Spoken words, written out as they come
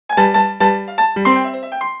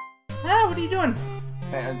doing?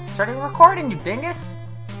 I'm starting recording, you dingus.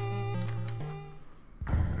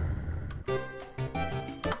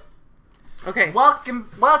 Okay. Welcome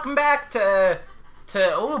back to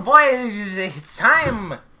oh boy, it's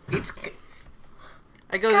time.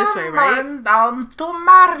 I go this way, right? Come on down to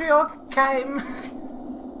Mario time.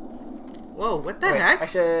 Whoa, what the Wait, heck? I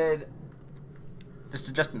should just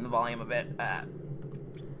adjust the volume a bit.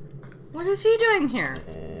 What is he doing here?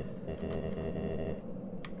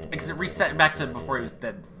 Because it reset back to before he was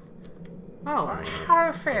dead. Oh.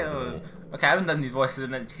 Harfield. Okay, I haven't done these voices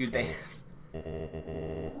in a few days.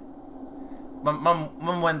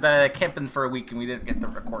 Mom went camping for a week and we didn't get to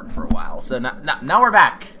record for a while, so now we're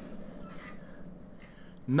back.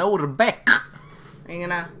 Now we're back. Are you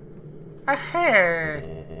gonna...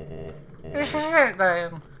 This is it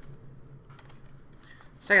then.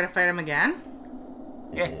 So I gotta fight him again?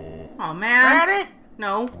 Yeah. Oh man. Ready?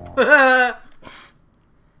 No.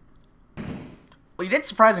 Well, you did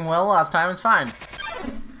surprisingly well last time, it's fine.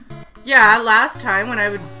 Yeah, last time when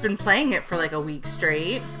I've been playing it for like a week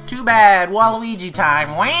straight. Too bad, Waluigi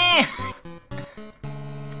time. Wah!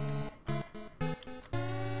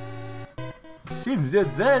 Seems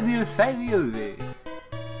that you're filled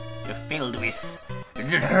with.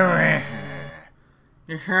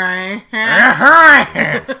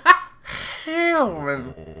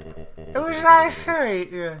 Human. It was nice to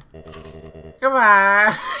meet you.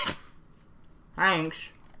 Goodbye. Thanks.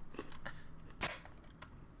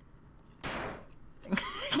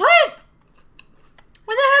 What?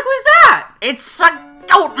 What the heck was that? It's a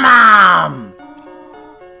goat mom!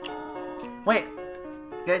 Wait.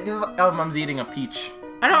 Oh, Mom's eating a peach.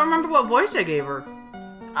 I don't remember what voice I gave her.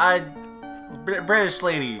 British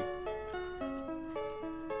lady.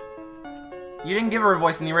 You didn't give her a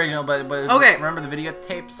voice in the original, but okay. Remember the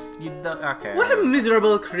videotapes? Okay. What a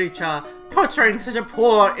miserable creature, torturing such a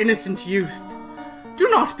poor, innocent youth. Do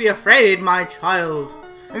not be afraid, my child.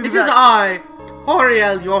 Maybe It is I,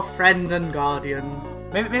 Toriel, your friend and guardian.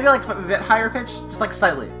 Maybe like a bit higher pitch, just like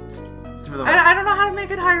slightly. Just give it the voice. I don't know how to make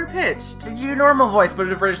it higher pitched. Did you do normal voice, but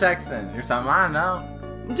in a British accent or something? I don't know.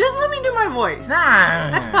 Just let me do my voice. Nah.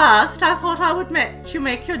 At first, I thought I would let you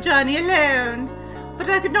make your journey alone, but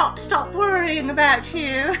I could not stop worrying about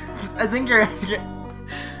you. I think you're...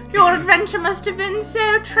 Your adventure must have been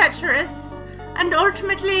so treacherous, and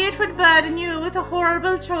ultimately it would burden you with a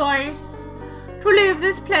horrible choice. To leave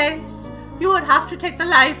this place, you would have to take the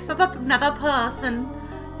life of another person.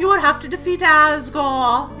 You would have to defeat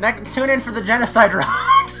Asgore. Next, tune in for the genocide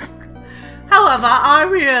rocks. However, I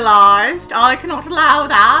realized I cannot allow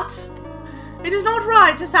that. It is not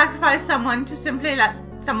right to sacrifice someone to simply let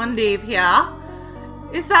someone leave here.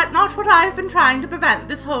 Is that not what I've been trying to prevent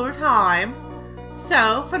this whole time?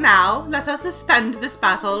 So, for now, let us suspend this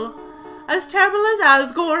battle. As terrible as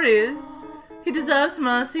Asgore is, he deserves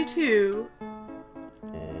mercy too.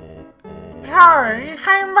 Sorry, you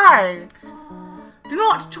came back. Do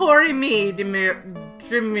not Tory me,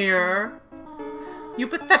 Demir. You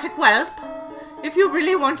pathetic whelp. If you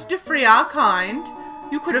really wanted to free our kind,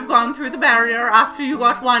 you could have gone through the barrier after you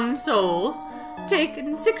got one soul,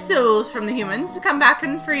 taken 6 souls from the humans, come back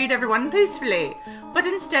and freed everyone peacefully. But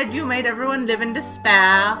instead you made everyone live in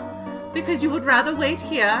despair, because you would rather wait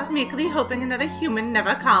here, meekly hoping another human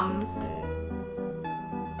never comes.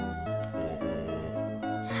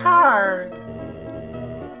 Hard.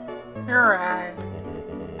 You're right.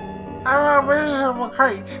 I'm a miserable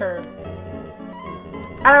creature.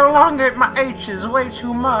 I elongate my H's way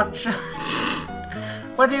too much.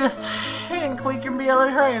 What do you think? We can be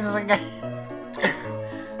other friends again?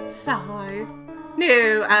 Sigh.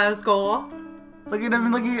 No, Asgore. Look at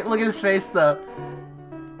him, look at his face though.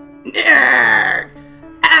 Nerd!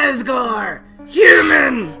 Asgore!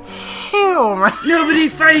 Human! Human! Nobody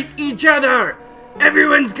fight each other!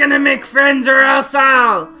 Everyone's gonna make friends or else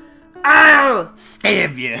I'll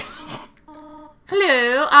stab you.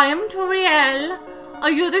 Hello, I am Toriel.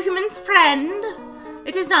 Are you the human's friend?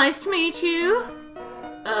 It is nice to meet you.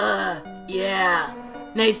 Yeah.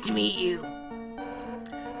 Nice to meet you.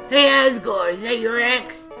 Hey, Asgore, is that your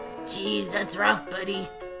ex? Jeez, that's rough, buddy.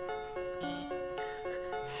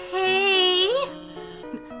 Hey!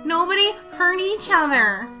 Nobody hurt each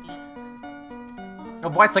other. Oh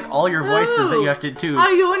boy, it's like all your voices that you have to do.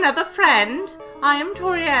 Are you another friend? I am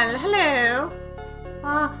Toriel. Hello.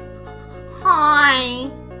 Hi.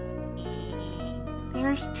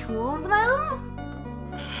 There's 2 of them?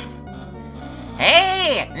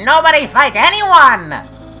 Hey, nobody fight anyone!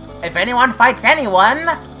 If anyone fights anyone,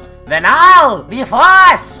 then I'll be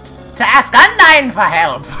forced to ask Undyne for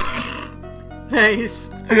help. Nice.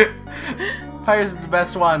 Fire's the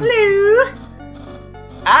best one. Hello.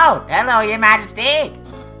 Oh, hello, Your Majesty.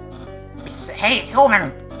 Psst, hey,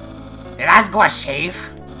 human. Did Asgore shave?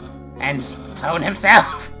 And clone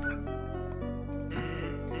himself?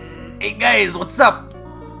 Hey guys, what's up?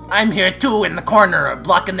 I'm here too in the corner,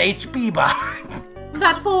 blocking the HP bar.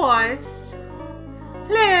 That voice.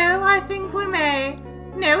 Hello, I think we may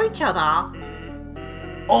know each other.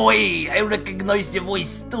 Oh hey, I recognize your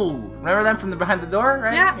voice too. Remember them from the behind the door,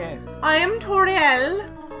 right? Yeah. I am Toriel.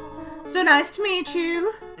 So nice to meet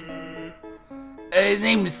you.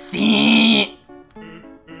 Name's C.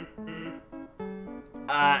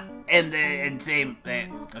 And same.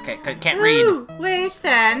 Okay, can't read. Ooh, wait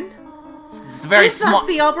then. It's very This small. must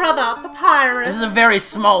be your brother, Papyrus. This is a very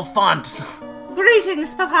small font.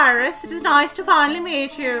 Greetings, Papyrus. It is nice to finally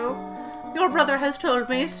meet you. Your brother has told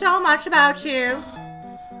me so much about you.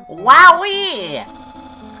 Wowee!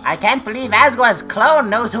 I can't believe Asgore's clone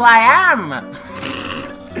knows who I am.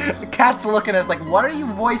 The cat's looking at us like, what are you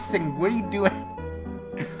voicing? What are you doing?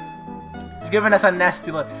 He's giving us a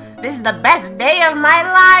nasty look. This is the best day of my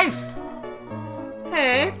life!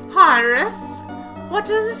 Hey, Papyrus. What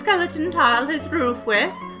does a skeleton tile his roof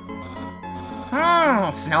with?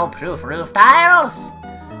 Snowproof roof tiles?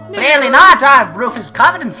 No. Clearly not, our roof is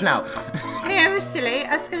covered in snow. No, silly.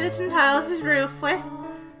 A skeleton tiles his roof with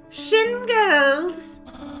shingles.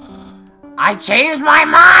 I changed my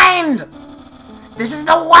mind! This is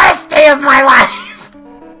the worst day of my life!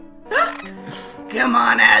 Come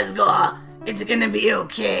on, Asgore. It's gonna be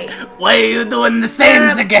okay. Why are you doing the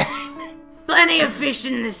same again? Plenty of fish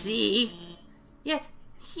in the sea.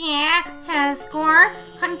 Yeah, Asgore.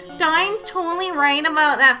 Dine's totally right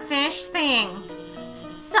about that fish thing.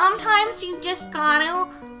 Sometimes you just gotta,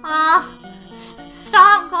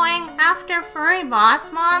 stop going after furry boss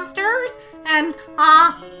monsters and,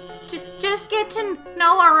 just get to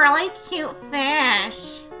know a really cute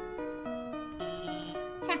fish.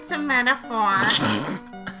 It's a metaphor.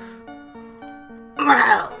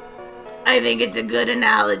 Well, I think it's a good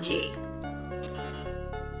analogy.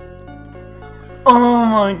 Oh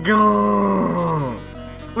my god!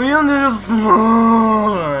 We understand.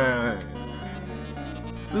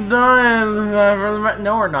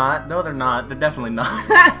 No, we're not. No, they're not. They're definitely not.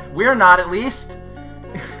 We're not, at least.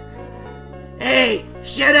 Hey,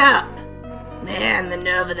 shut up! Man, the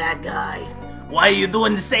nerve of that guy. Why are you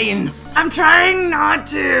doing the sayings? I'm trying not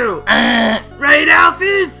to! Right,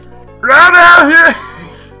 Alphys? Right out here!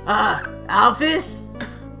 Alphys?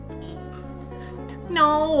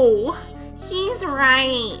 No, he's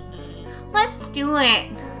right. Let's do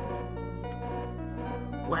it.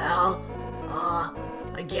 Well,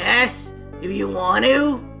 I guess, if you want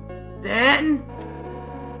to, then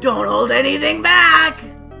don't hold anything back!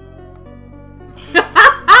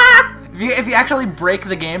 If you actually break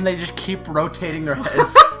the game, they just keep rotating their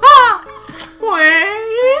heads.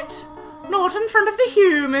 Wait! Not in front of the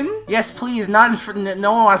human. Yes, please, not in front.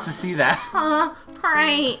 No one wants to see that.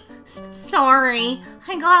 Right. Sorry.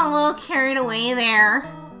 I got a little carried away there.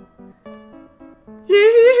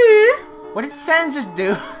 What did Sans just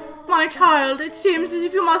do? My child, it seems as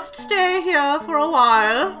if you must stay here for a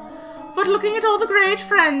while. But looking at all the great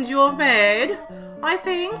friends you have made, I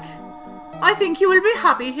think you will be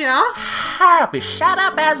happy here. Happy, shut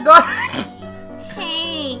up, Asgore!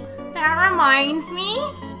 Hey, that reminds me.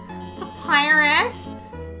 Papyrus,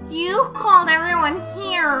 you called everyone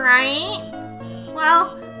here, right?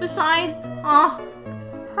 Well, besides,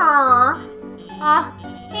 her.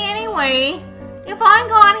 Anyway, if I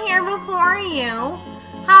got here before you,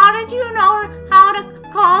 how did you know how to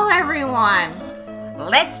call everyone?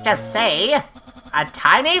 Let's just say, a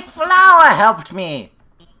tiny flower helped me.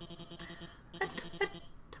 A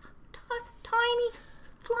tiny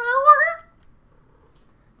flower?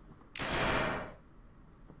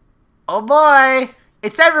 Oh boy!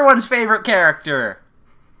 It's everyone's favorite character.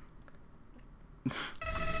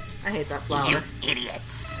 I hate that flower. You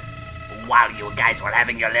idiots. While you guys were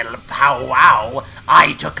having your little powwow,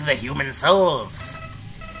 I took the human souls.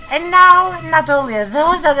 And now, not only are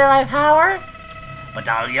those under my power, but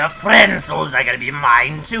all your friends' souls are gonna be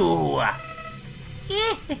mine too.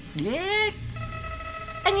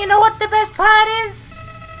 And you know what the best part is?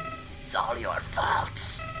 It's all your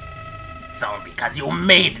fault. It's all because you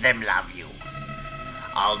made them love you.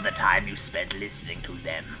 All the time you spent listening to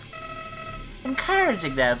them.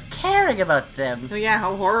 Encouraging them, caring about them. Oh yeah,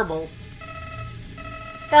 how horrible.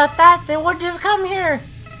 Without that, they wouldn't have come here.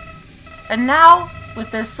 And now,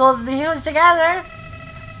 with their souls and the humans together,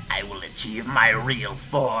 I will achieve my real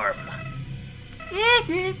form.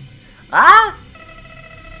 Ah?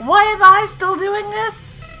 Why am I still doing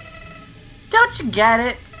this? Don't you get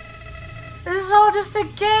it? This is all just a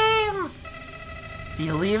game. If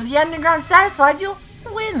you leave the underground satisfied, you'll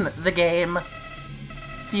win the game.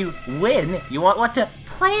 If you win, you won't want to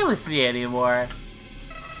play with me anymore.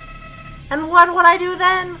 And what would I do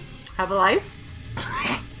then? Have a life?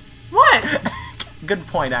 What? Good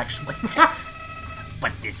point, actually.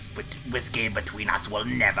 But this game between us will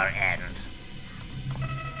never end.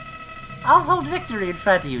 I'll hold victory in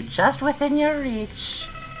front of you, just within your reach.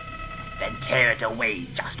 Then tear it away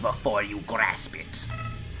just before you grasp it.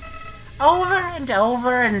 Over and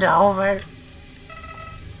over and over.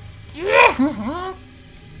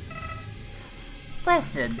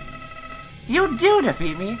 Listen, if you do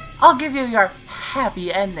defeat me, I'll give you your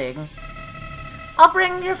happy ending. I'll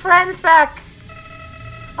bring your friends back.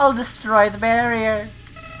 I'll destroy the barrier.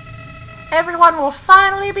 Everyone will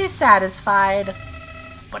finally be satisfied.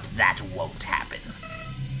 But that won't happen.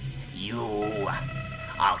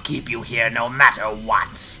 I'll keep you here no matter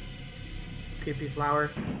what. Creepy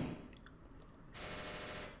flower.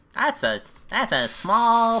 That's a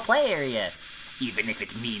small play area. Even if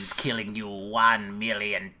it means killing you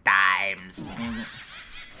 1,000,000 times.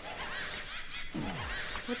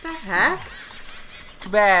 What the heck? Too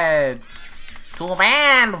bad. Too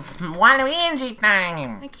bad. 1,000,000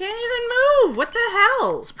 time. I can't even move. What the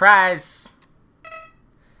hell? Surprise.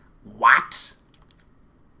 What?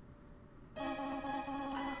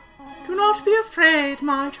 Do not be afraid,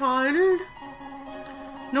 my child.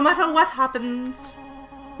 No matter what happens,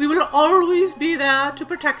 we will always be there to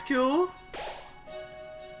protect you.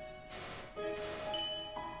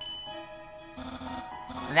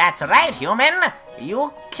 That's right, human.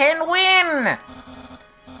 You can win.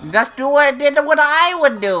 Just do what I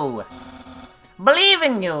would do. Believe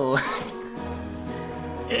in you.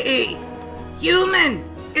 Hey, human!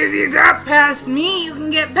 If you got past me, you can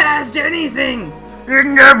get past anything! You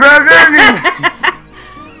can get past anything!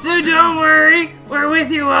 So don't worry, we're with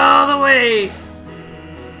you all the way!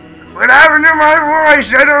 What happened to my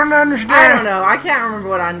voice? I don't understand. I don't know. I can't remember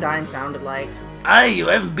what Undyne sounded like. You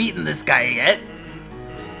haven't beaten this guy yet.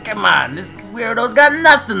 Come on, this weirdo's got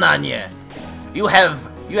nothing on you. You have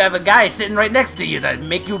a guy sitting right next to you that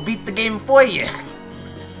make you beat the game for you.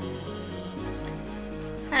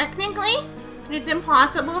 Technically, it's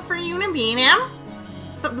impossible for you to beat him.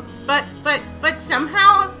 But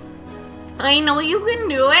somehow, I know you can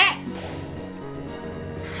do it.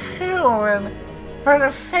 Human, for the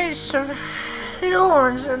face of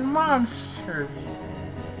humans and monsters,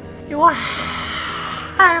 you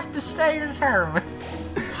have to stay determined.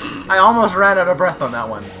 I almost ran out of breath on that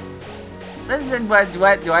one.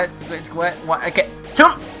 What? Okay,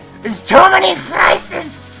 There's too many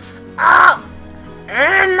faces. Oh,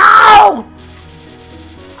 no!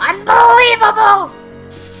 Unbelievable!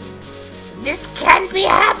 This can't be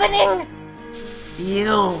happening.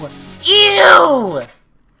 You!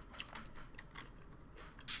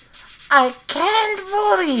 I can't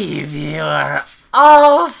believe you're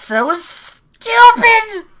all so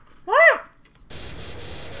stupid. What?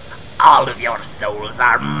 All of your souls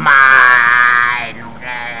are mine!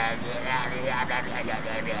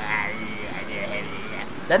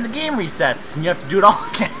 then the game resets and you have to do it all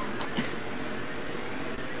again.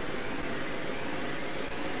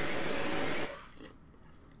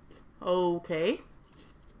 Okay.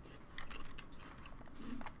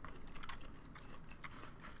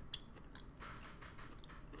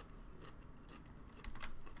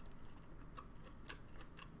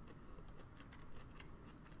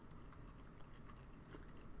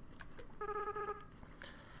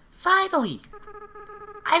 Finally!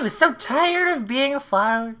 I was so tired of being a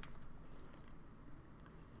flower.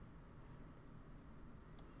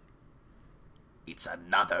 It's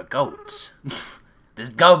another goat.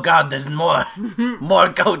 God, there's more. More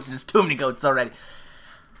goats. There's too many goats already.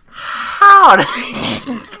 How?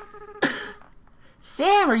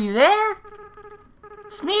 Sam, are you there?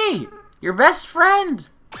 It's me, your best friend.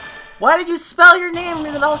 Why did you spell your name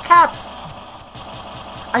in all caps?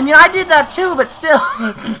 I mean, I did that too, but still.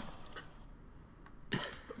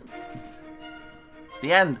 It's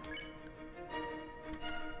the end.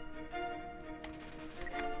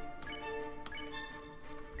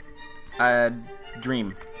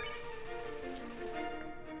 Dream.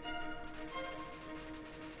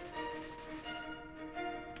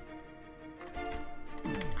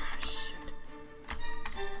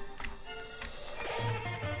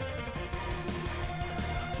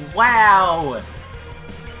 Wow!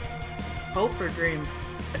 Hope or dream?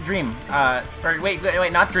 Dream. Or wait,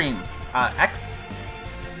 not dream. X?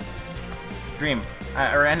 Dream.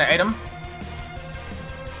 Or an item?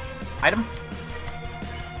 Item?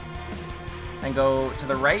 And go to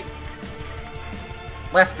the right.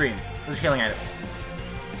 Less dream. Those are healing items.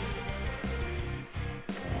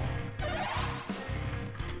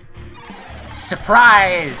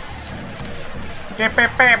 Surprise!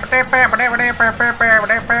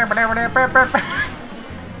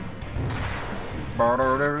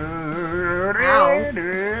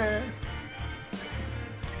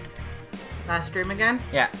 Last stream again?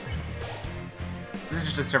 Yeah. This is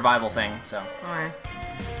just a survival thing, so. Alright.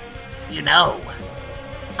 You know,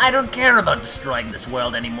 I don't care about destroying this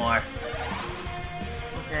world anymore.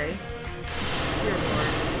 Okay. Dear Lord.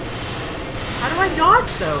 How do I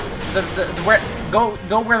dodge those?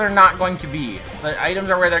 Go where they're not going to be. The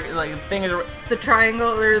items are where they're, like, the thing is... The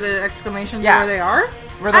triangle or the exclamations Yeah. are where they are?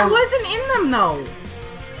 Where I they're- wasn't in them though.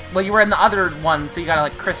 Well, you were in the other one, so you gotta,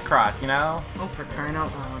 like, crisscross, you know? Oh, for crying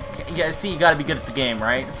out loud. Yeah, see, you gotta be good at the game,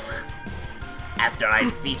 right? After I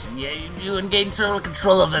defeat you and gain total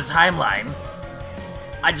control of the timeline,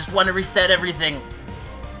 I just want to reset everything.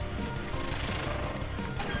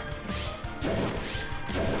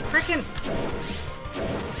 Frickin'.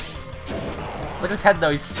 Look at his head, though.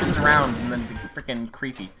 He spins around and then freaking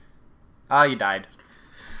creepy. Oh, you died.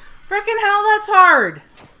 Frickin' hell, that's hard.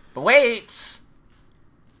 But wait!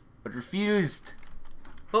 But refused.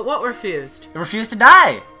 But what refused? It refused to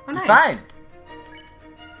die. Oh, You're nice. fine.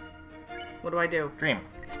 What do I do? Dream.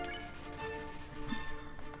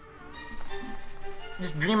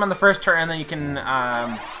 Just dream on the first turn, and then you can,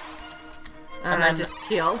 And I then- just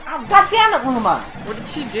heal. Oh, God damn it, Luma! What did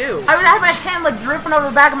she do? I had my hand, like, dripping over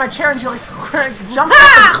the back of my chair, and she, like, jumped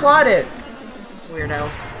up and clawed it. Weirdo.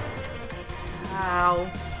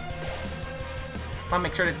 Ow. I want to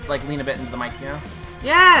make sure to, like, lean a bit into the mic, you know?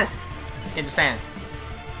 Yes! Okay, just saying.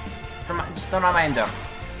 Just throw my mind down.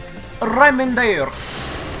 Right in there.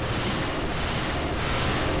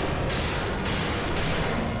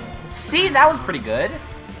 See, that was pretty good.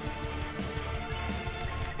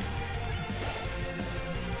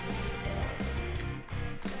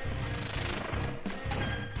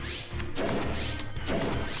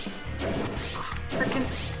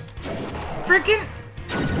 Frickin'.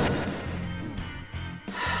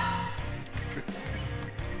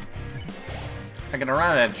 I'm gonna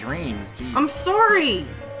run out of dreams, geez. I'm sorry.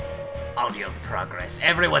 All your progress,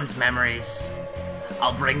 everyone's memories.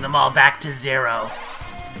 I'll bring them all back to zero.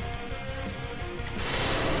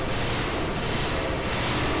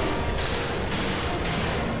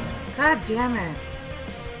 God damn it.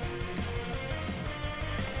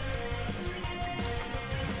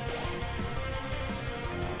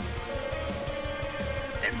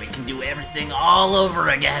 Then we can do everything all over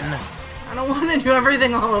again. I don't want to do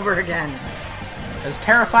everything all over again. It was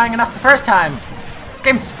terrifying enough the first time.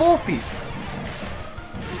 Game's spoopy.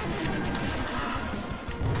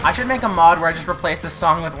 I should make a mod where I just replace this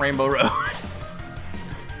song with Rainbow Road.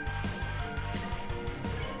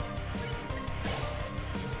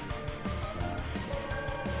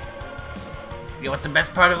 You know what the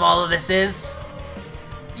best part of all of this is?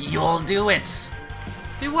 You'll do it.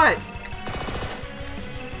 Do what?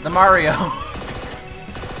 The Mario.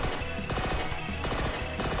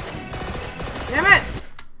 Damn it!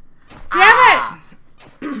 Damn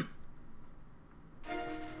it!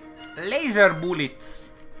 Laser bullets.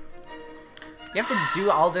 You have to do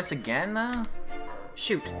all this again, though?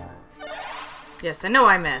 Shoot. Yes, I know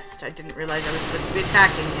I missed. I didn't realize I was supposed to be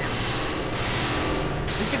attacking him.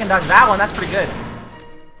 At least you can dodge that one, that's pretty good.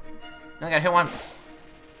 I got hit once.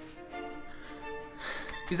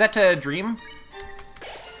 Is that to dream?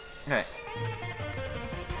 Okay.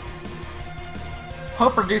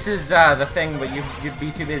 Hope reduces the thing, but you'd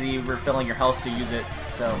be too busy refilling your health to use it,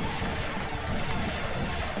 so.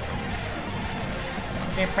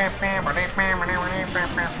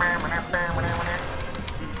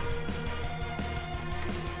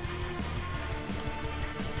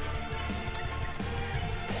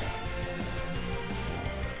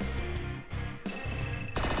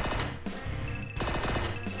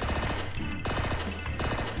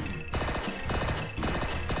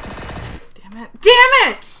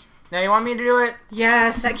 Damn it! Now you want me to do it?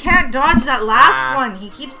 Yes, I can't dodge that last one. He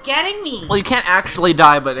keeps getting me. Well, you can't actually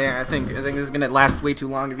die, but yeah, I think this is gonna last way too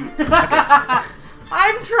long if you. Okay.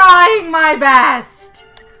 I'm trying my best.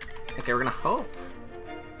 Okay, we're gonna hope.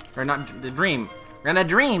 Or not the dream. We're gonna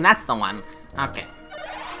dream. That's the one. Okay.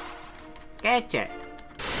 Gotcha.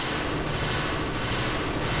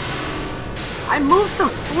 I move so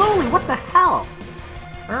slowly. What the hell?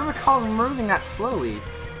 I don't recall moving that slowly.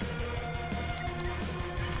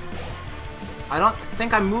 I don't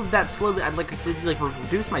think I moved that slowly. I'd did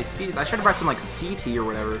reduce my speed. I should have brought some like CT or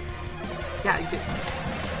whatever. Yeah,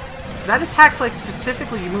 that attack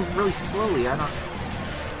specifically you move really slowly. I don't.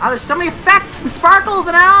 Oh, there's so many effects and sparkles,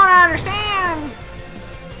 and I don't understand.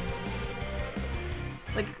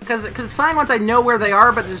 Like, because it's fine once I know where they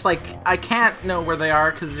are, but there's like, I can't know where they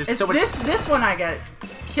are because there's It's so much... this one I get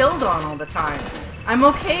killed on all the time. I'm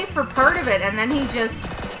okay for part of it, and then he just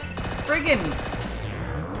friggin'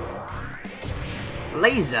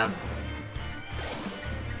 Laser.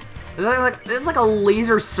 It's like a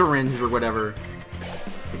laser syringe or whatever.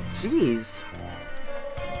 Jeez.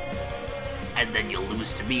 And then you'll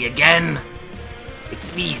lose to me again.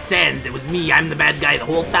 It's me, Sans. It was me. I'm the bad guy the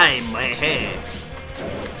whole time. Hey.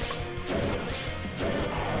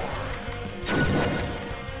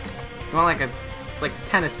 Well, it's like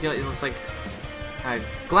tennis. It's like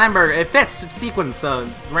Glamberg. It fits. It's sequence. So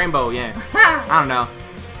it's rainbow. Yeah. I don't know.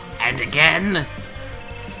 And again.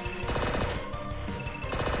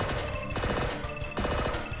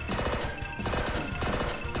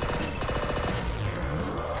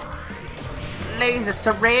 Laser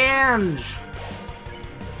syringe.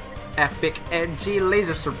 Epic, edgy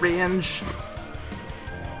laser syringe.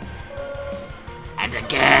 And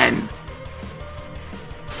again.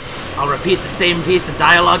 I'll repeat the same piece of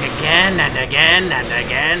dialogue again and again and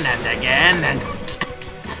again and again and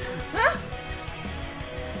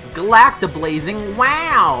Galactablazing.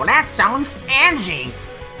 Wow, that sounds edgy.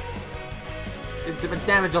 It's a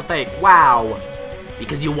damage I'll take. Wow.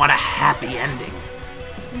 because you want a happy ending.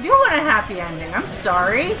 You do want a happy ending. I'm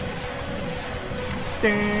sorry.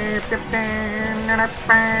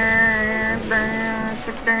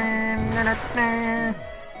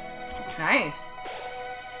 Nice.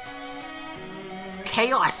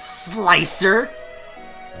 Chaos Slicer?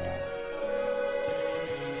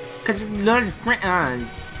 Because you love your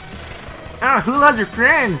friends. Oh, who loves your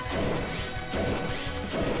friends?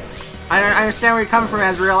 I understand where you're coming from,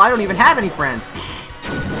 Azrael. I don't even have any friends.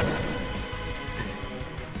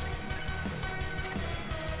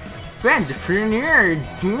 Friends are for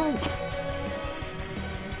nerds.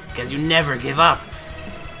 Because you never give up.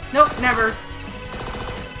 Nope, never.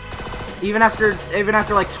 Even after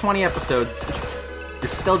like 20 episodes, you're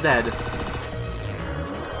still dead.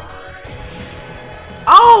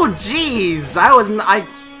 Oh, jeez!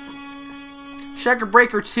 Shaker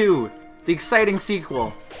Breaker 2, the exciting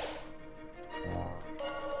sequel.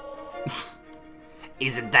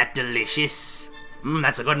 Isn't that delicious?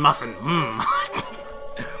 That's a good muffin.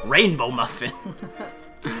 Rainbow muffin.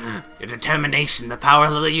 Your determination, the power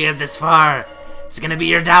that led you get this far, it's gonna be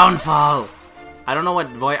your downfall. I don't know what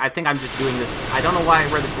voice. I think I'm just doing this. I don't know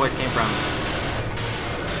where this voice came from.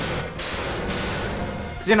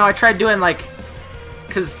 Cause you know I tried doing like,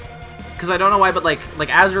 cause I don't know why, but like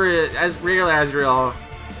Azrael, regular Azrael,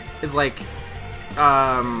 is like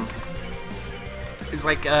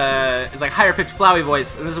higher pitched flowy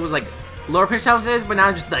voice, and this was like lower pitched how it is. But now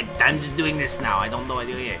I'm just doing this now. I don't know what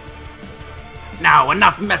I do it. Now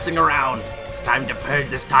enough messing around. It's time to purge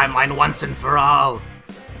this timeline once and for all.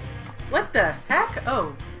 What the heck?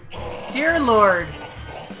 Oh, dear Lord,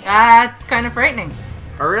 that's kind of frightening.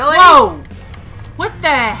 Oh really? Whoa! What the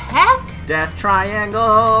heck? Death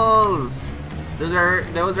triangles. Those are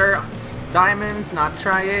diamonds, not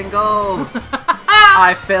triangles.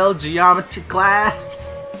 I failed geometry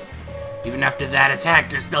class. Even after that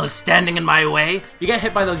attack, you're still standing in my way. You get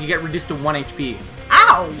hit by those, you get reduced to 1 HP.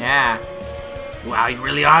 Ow! Yeah. Wow, you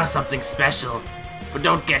really are something special. But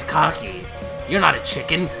don't get cocky. You're not a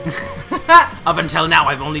chicken. Up until now,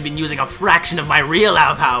 I've only been using a fraction of my real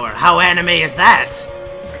power. How anime is that?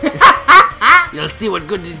 You'll see what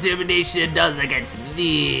good determination does against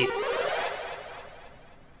this.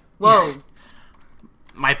 Whoa.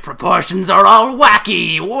 My proportions are all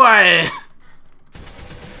wacky. What?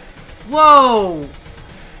 Whoa!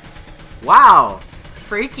 Wow.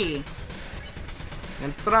 Freaky.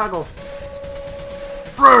 And struggle.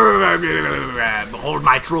 Behold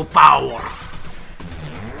my true power.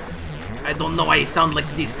 I don't know why I sound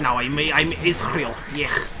like this now. I'm Israel.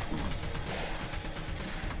 Yeah.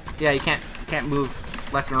 Yeah, you can't move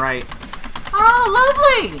left and right. Oh,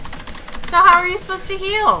 lovely! So how are you supposed to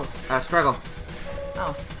heal? Struggle.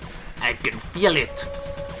 Oh. I can feel it.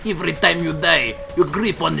 Every time you die, your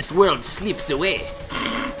grip on this world slips away.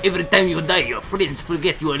 Every time you die, your friends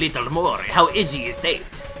forget you a little more. How edgy is that?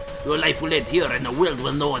 Your life will end here and the world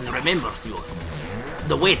will no one remembers you.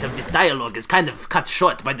 The weight of this dialogue is kind of cut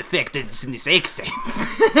short by the fact that it's in this accent.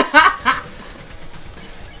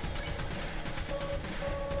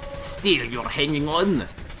 Still, you're hanging on.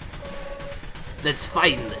 That's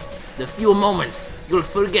fine. The few moments, you'll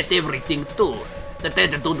forget everything too. That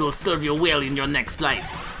attitude will serve you well in your next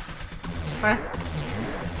life. What?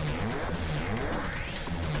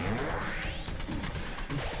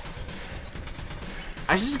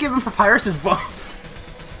 I should just give him Papyrus's voice.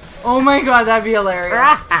 Oh my god, that'd be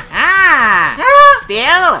hilarious.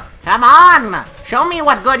 Still? Come on! Show me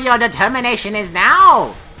what good your determination is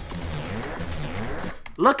now!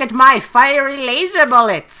 Look at my fiery laser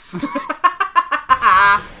bullets!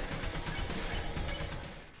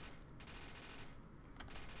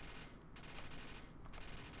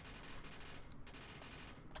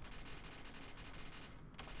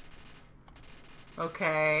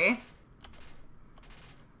 Okay.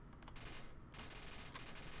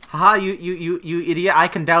 Haha, you idiot. I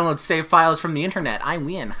can download save files from the internet. I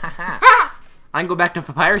win. Haha. I can go back to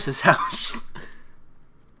Papyrus's house.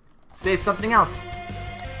 Say something else.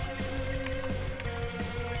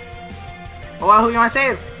 Oh, well, who you want to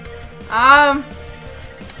save? Oh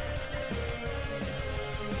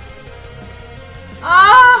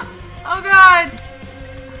god!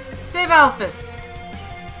 Save Alphys.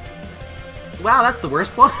 Wow, that's the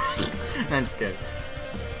worst one. I'm just kidding.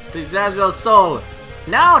 Steve Jazrael's soul.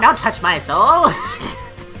 No, don't touch my soul!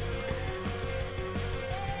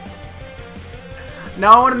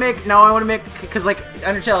 I want to make, because like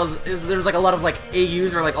Undertale is there's like a lot of like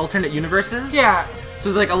AUs or like alternate universes. Yeah.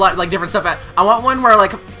 So there's like a lot like different stuff. I want one where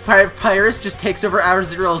like Papyrus just takes over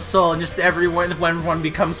Azrael's soul and just one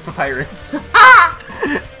becomes Papyrus.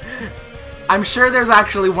 I'm sure there's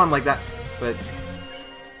actually one like that, but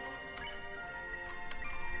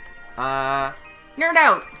Nerd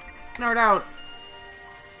out. nerd out.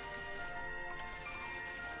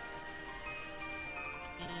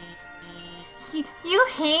 You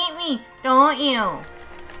hate me, don't you?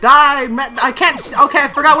 Die! I can't. Okay, I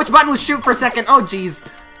forgot which button was shoot for a second. Oh, jeez.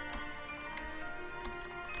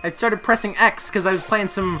 I started pressing X because I was playing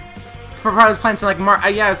some. I was playing some like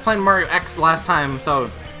I was playing Mario X last time, so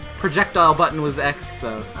projectile button was X.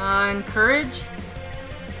 So. Encourage.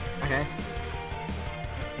 Okay.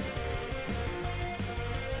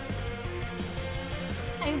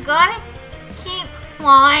 I gotta keep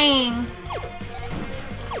flying.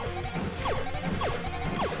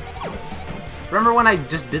 Remember when I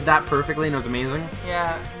just did that perfectly and it was amazing?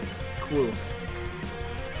 Yeah. It's cool.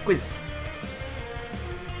 Quiz.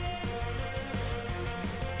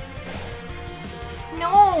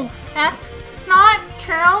 No, that's not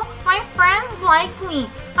true. My friends like me, and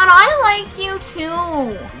I like you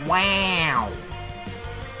too. Wow!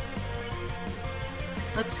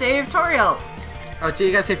 Let's save Toriel. Oh, gee,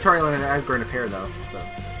 you gotta save Toriel and Asgore in a pair though. So.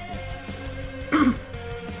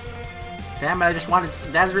 Damn it! I just wanted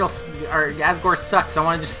Asgore sucks. I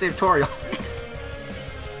wanted to just save Toriel.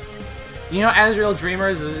 You know, Azrael Dreamer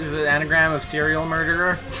is an anagram of serial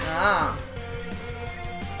murderer. Ah.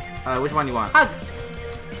 Which one do you want? Hug.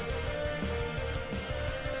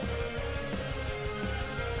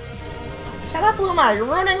 Shut up, Luma! You're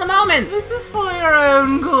ruining the moment! This is for your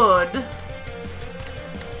own good.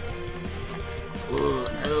 Ooh,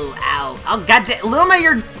 ooh, ow. Oh goddamn, Luma!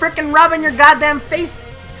 You're freaking rubbing your goddamn face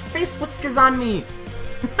whiskers on me.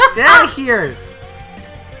 Get out of here!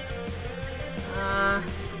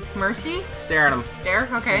 Mercy? Stare at him. Stare?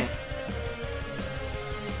 Okay.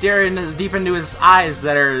 Staring as deep into his eyes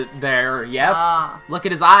that are there. Yep. Ah. Look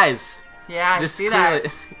at his eyes. Yeah, I Just see that.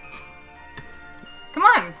 it. Come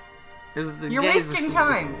on. There's the You're gaze wasting of-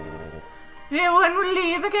 time. No one will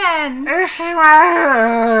leave again.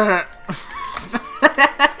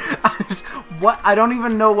 What? I don't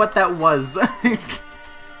even know what that was.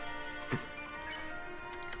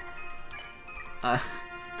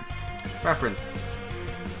 Reference.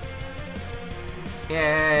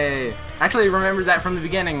 Yay. Actually, he remembers that from the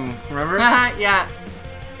beginning. Remember? Yeah.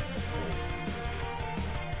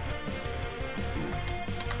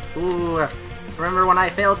 Ooh. Remember when I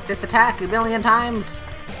failed this attack a million times?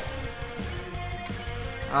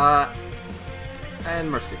 And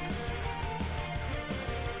Mercy.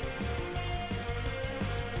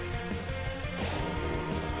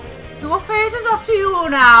 Your fate is up to you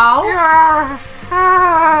now.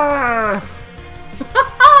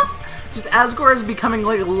 Just Asgore is becoming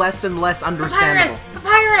like less and less understandable.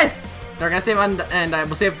 Papyrus! They're gonna save and I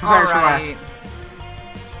will save Papyrus for Alright. last.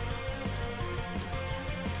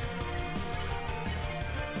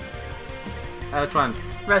 Which one?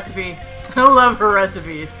 Recipe. I love her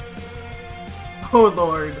recipes. Oh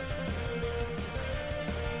lord.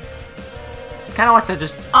 She kind of wants to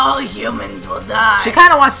just. All humans will die. She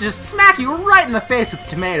kind of wants to just smack you right in the face with a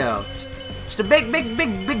tomato. Just a big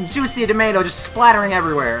juicy tomato just splattering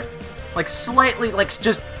everywhere. Like slightly, like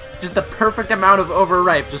just the perfect amount of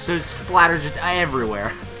overripe, just so it splatters just everywhere.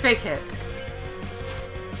 Fake hit.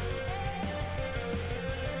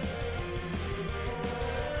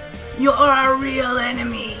 You're a real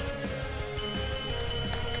enemy.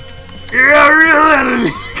 You're a real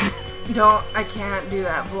enemy! Don't. I can't do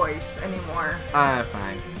that voice anymore.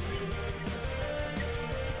 Fine.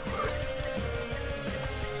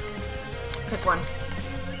 Pick one.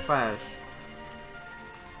 Flash.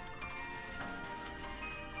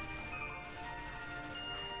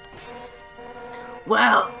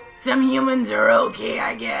 Well, some humans are okay,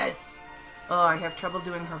 I guess. Oh, I have trouble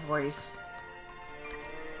doing her voice.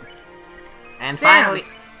 And Sans. finally...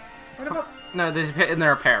 What about... No,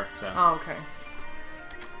 they're a pair, so... Oh, okay.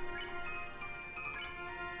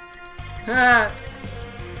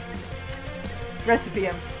 Recipe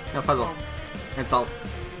him. No, puzzle. Insult.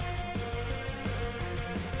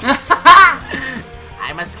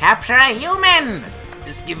 I must capture a human!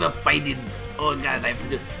 Just give up, I did. Oh god, I have to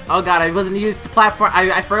do... Oh god, I wasn't used to platform.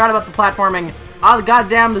 I forgot about the platforming. Oh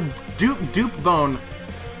goddamn, the dupe bone.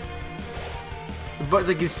 But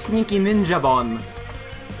like a sneaky ninja bone.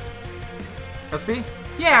 Recipe?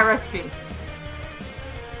 Yeah, recipe.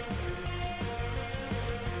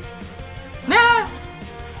 Nah!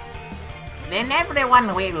 Then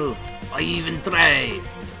everyone will. I even try.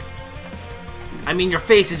 I mean, your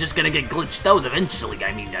face is just gonna get glitched out eventually.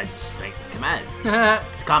 I mean, that's like, come on.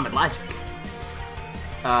 It's common logic.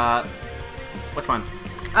 Which one?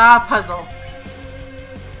 Puzzle.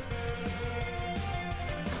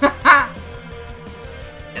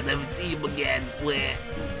 And then see him again. Where?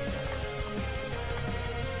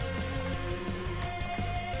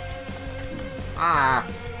 I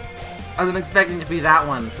wasn't expecting it to be that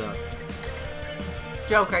one, so.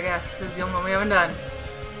 Joke, I guess, because it's the only one we haven't done.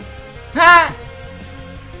 Ha!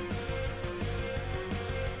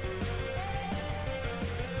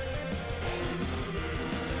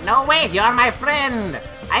 No, wait, you're my friend.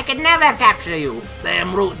 I could never capture you.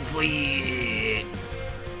 I'm rooting for you.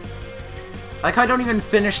 I like how I don't even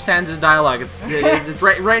finish Sans' dialogue. It's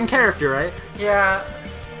right in character, right? Yeah.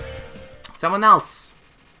 Someone else.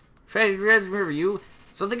 Remember you.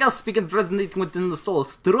 Something else begins resonating within the soul.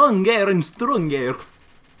 Stronger and stronger.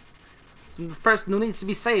 This person who needs to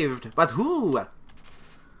be saved. But who?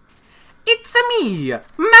 It's me!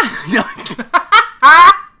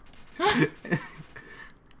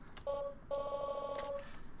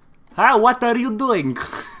 Hi, what are you doing?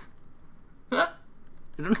 I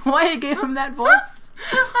don't know why I gave him that voice.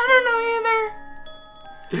 I don't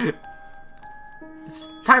know either. It's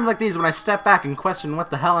times like these when I step back and question what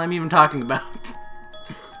the hell I'm even talking about.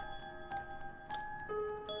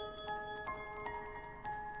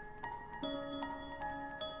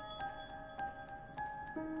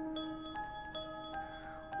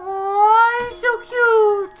 Oh, he's so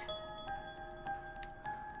cute.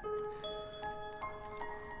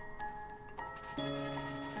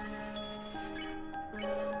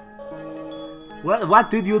 What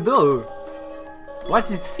did you do? What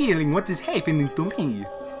is feeling? What is happening to me?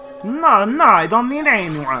 No, I don't need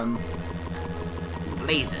anyone.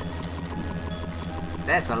 Lasers.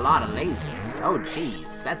 That's a lot of lasers. Oh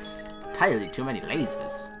jeez, that's entirely too many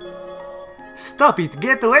lasers. Stop it!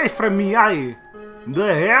 Get away from me! Do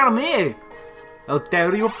you hear me? I'll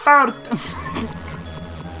tear you apart!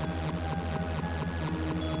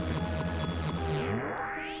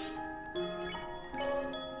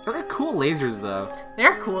 They're cool lasers, though.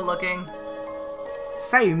 They're cool looking.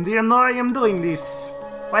 Same, do you know I am doing this?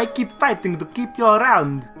 Why keep fighting to keep you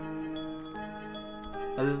around?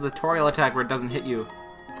 Oh, this is the tutorial attack where it doesn't hit you.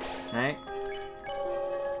 Right?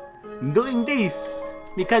 I'm doing this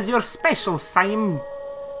because you're special, Sam.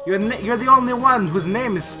 You're the only one whose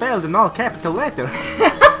name is spelled in all capital letters.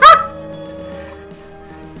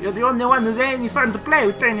 You're the only one who's any fun to play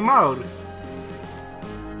with anymore.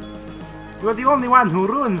 You're the only one who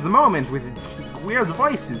ruins the moment with weird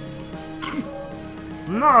voices.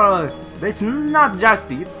 No, that's not just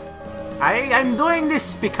it. I'm doing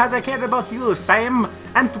this because I care about you, Sam,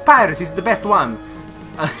 and Papyrus is the best one.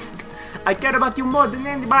 I care about you more than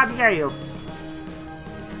anybody else.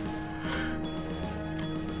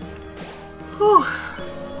 Whew.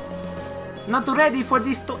 Not ready for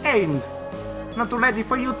this to end. Not ready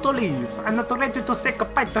for you to leave. I'm not ready to say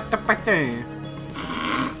goodbye to the party.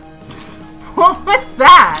 What was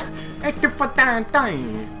that?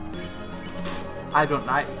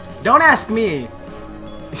 Don't ask me.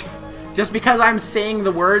 Just because I'm saying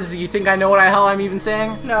the words, you think I know what the hell I'm even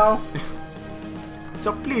saying? No.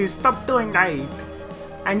 So please stop doing that.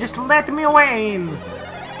 And just let me win.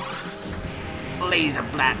 Laser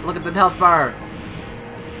black. Look at the health bar.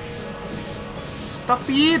 Stop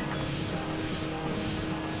it.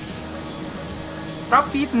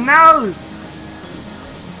 Stop it now.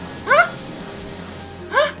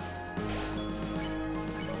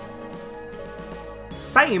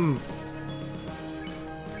 Sam.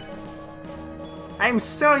 I'm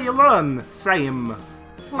so alone, Sam.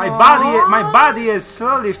 My body is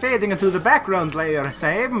slowly fading into the background layer,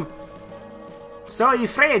 Sam. so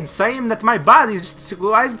afraid, saying that my body is just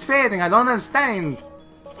why is it fading? I don't understand.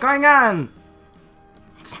 What's going on?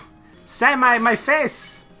 Say my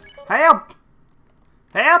face. Help!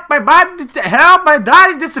 Help! My body! Help! My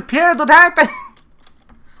body disappeared. What happened?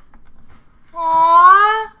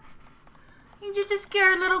 Aww. You just a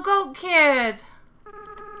scared little goat kid.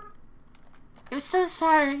 I'm so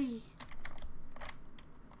sorry.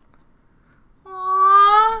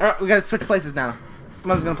 Aww. Alright, we gotta switch places now.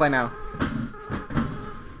 Someone's gonna play now.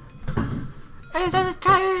 I just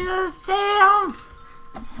trying to Sam.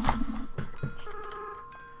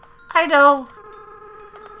 I know.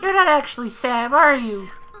 You're not actually Sam, are you?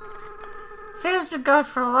 Sam's been gone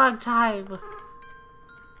for a long time.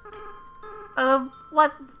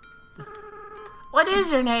 What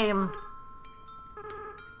is your name?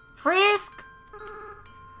 Frisk?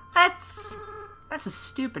 That's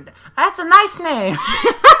a nice name.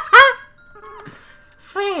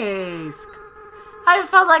 Frisk. I've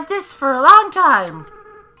felt like this for a long time.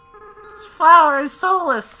 This flower is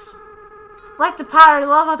soulless. Like the power to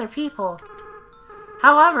love other people.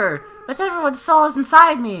 However, with everyone's souls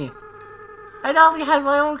inside me, I'd only had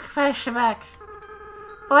my own compassion back.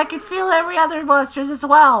 But I could feel every other monster's as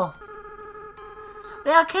well.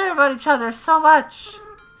 They all care about each other so much.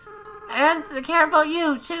 And they care about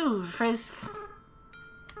you too, Frisk.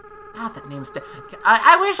 God, that name's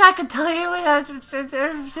I wish I could tell you what it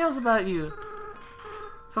feels about you.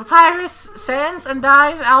 Papyrus, Sans,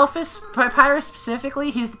 Undyne, Alphys, Papyrus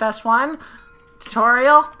specifically, he's the best one.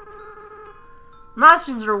 Tutorial.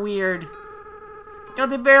 Monsters are weird. You know,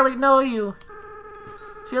 they barely know you.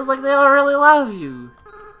 Feels like they all really love you.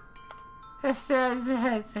 Frisk, I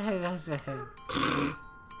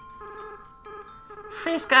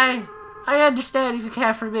understand if you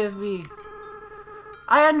can't forgive me.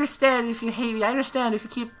 I understand if you hate me. I understand if you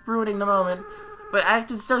keep ruining the moment. But I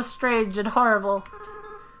acted so strange and horrible.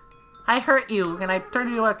 I hurt you, and I turned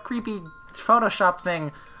you into a creepy Photoshop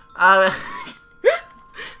thing.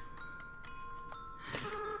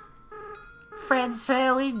 Friends,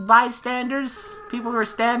 family, bystanders, people who are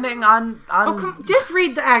standing on... Oh, come, just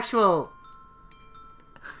read the actual...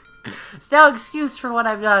 There's no excuse for what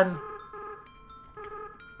I've done.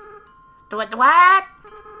 What?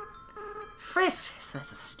 Frisk,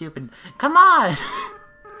 that's a stupid... Come on!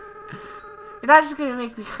 You're not just gonna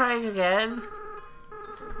make me cry again.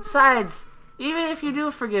 Besides, even if you do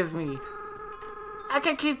forgive me, I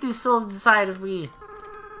can keep these souls inside of me.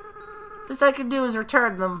 Best I can do is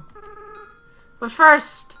return them. But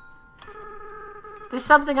first, there's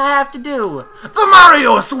something I have to do. The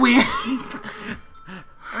Mario swing!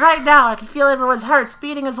 Right now, I can feel everyone's hearts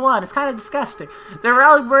beating as one. It's kind of disgusting. They're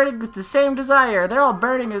all burning with the same desire. They're all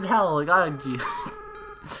burning in hell. Like, oh, gee.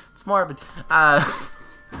 It's morbid.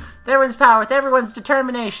 Everyone's power with everyone's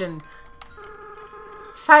determination.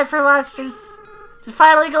 It's time for monsters to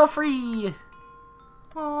finally go free.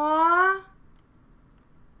 Aww.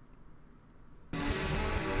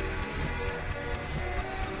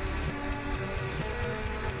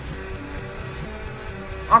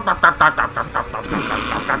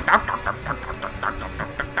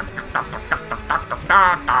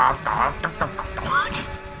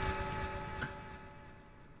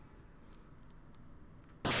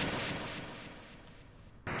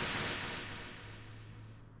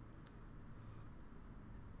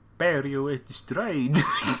 Barrio is destroyed.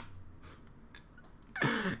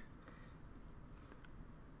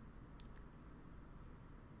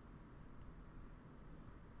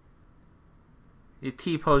 He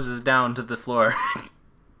T-poses down to the floor.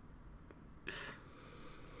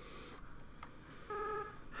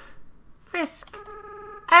 Frisk,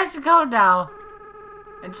 I have to go now.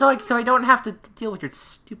 And so I don't have to deal with your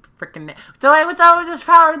stupid frickin' name. So I, without this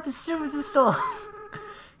power, the stupid pistols.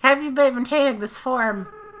 Can't be maintaining this form.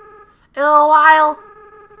 In a little while,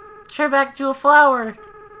 turn back to a flower.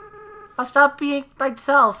 I'll stop being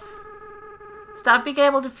myself. Stop being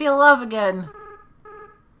able to feel love again.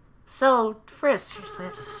 So, Frisk, seriously,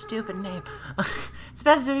 that's a stupid name. It's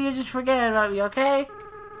best if you just forget about me, okay?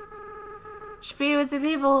 Just be with the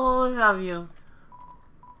people who love you.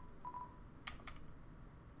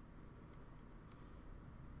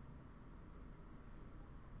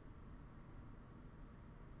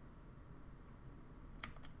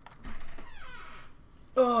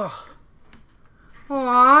 Ugh.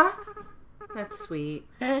 Aww. That's sweet.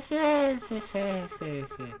 I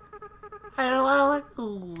don't want to let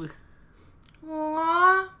go.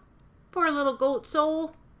 Aww. Poor little goat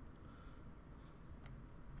soul.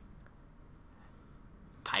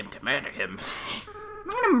 Time to murder him.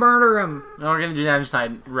 I'm gonna murder him. No, we're gonna do that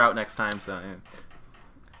side route next time, so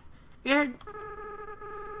yeah. You're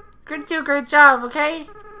gonna do a great job, okay?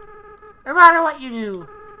 No matter what you do.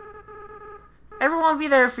 Everyone will be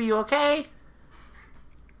there for you, okay?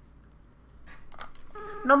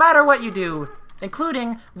 No matter what you do,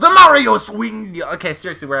 including the Mario swing. Okay,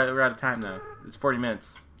 seriously, we're out of time though. It's 40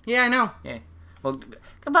 minutes. Yeah, I know. Yeah. Well,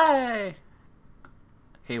 goodbye.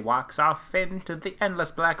 He walks off into the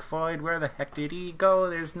endless black void. Where the heck did he go?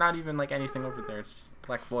 There's not even like anything over there. It's just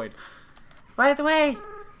black void. By the way,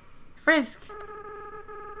 Frisk,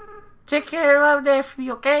 take care of up there for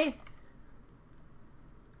me, okay?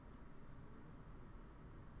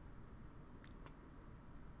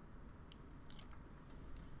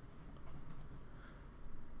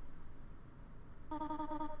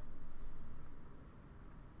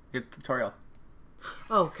 Your tutorial.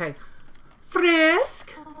 Okay.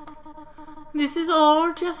 Frisk, this is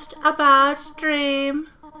all just a bad dream.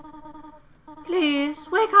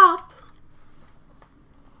 Please, wake up.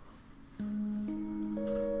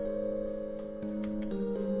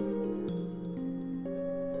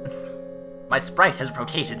 My sprite has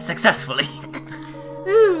rotated successfully.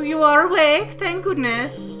 Ooh, you are awake, thank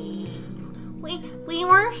goodness. We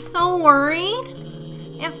were so worried.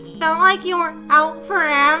 It felt like you were out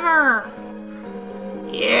forever.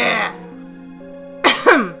 Yeah.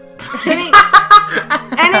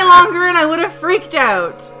 any longer and I would have freaked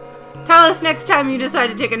out. Tell us next time you decide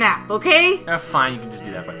to take a nap, okay? Fine, you can just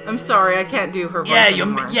do that. But I'm sorry, I can't do her voice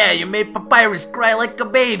anymore. You made Papyrus cry like a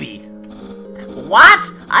baby.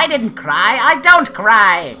 What? I didn't cry. I don't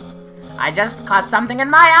cry. I just caught something in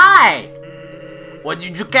my eye. What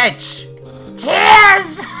did you catch?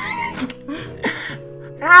 Cheers!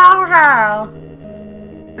 No.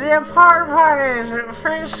 The important part is that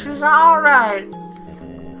Frisk is alright.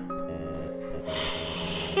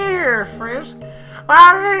 Here, Frisk.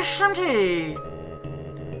 I'll do some tea.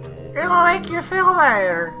 It'll make you feel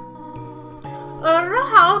better.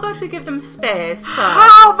 How about we give them space first?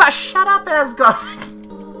 How about shut up, Asgard?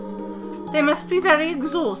 They must be very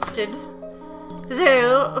exhausted.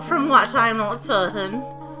 Though, from what I'm not certain.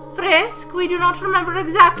 Frisk, we do not remember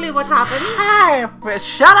exactly what happened. Hey,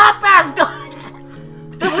 shut up, Asgard!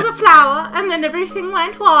 There was a flower, and then everything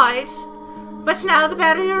went white. But now the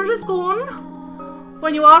barrier is gone.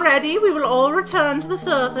 When you are ready, we will all return to the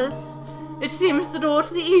surface. It seems the door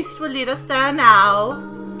to the east will lead us there now.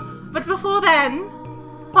 But before then,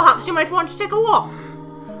 perhaps you might want to take a walk.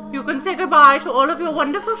 You can say goodbye to all of your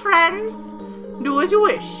wonderful friends. Do as you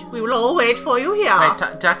wish. We will all wait for you here. Wait,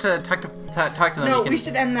 talk to them. No, You can... we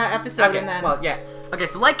should end that episode Okay, and then... well, yeah. Okay,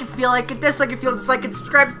 so like if you like it, dislike if you dislike it,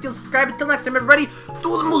 subscribe if you subscribe. Until next time, everybody,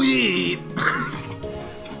 do the movie.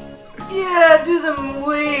 Yeah, do the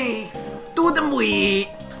movie. Do the movie.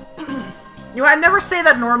 You know, I never say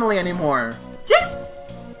that normally anymore. Just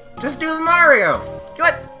do the Mario. Do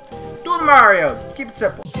it. Do the Mario. Keep it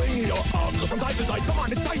simple. Swing your arms from side to side. Come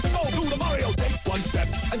on, it's time to go. Do the Mario. Take one step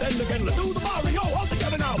and then again. Let's do the Mario all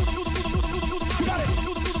together now. You got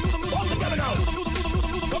it.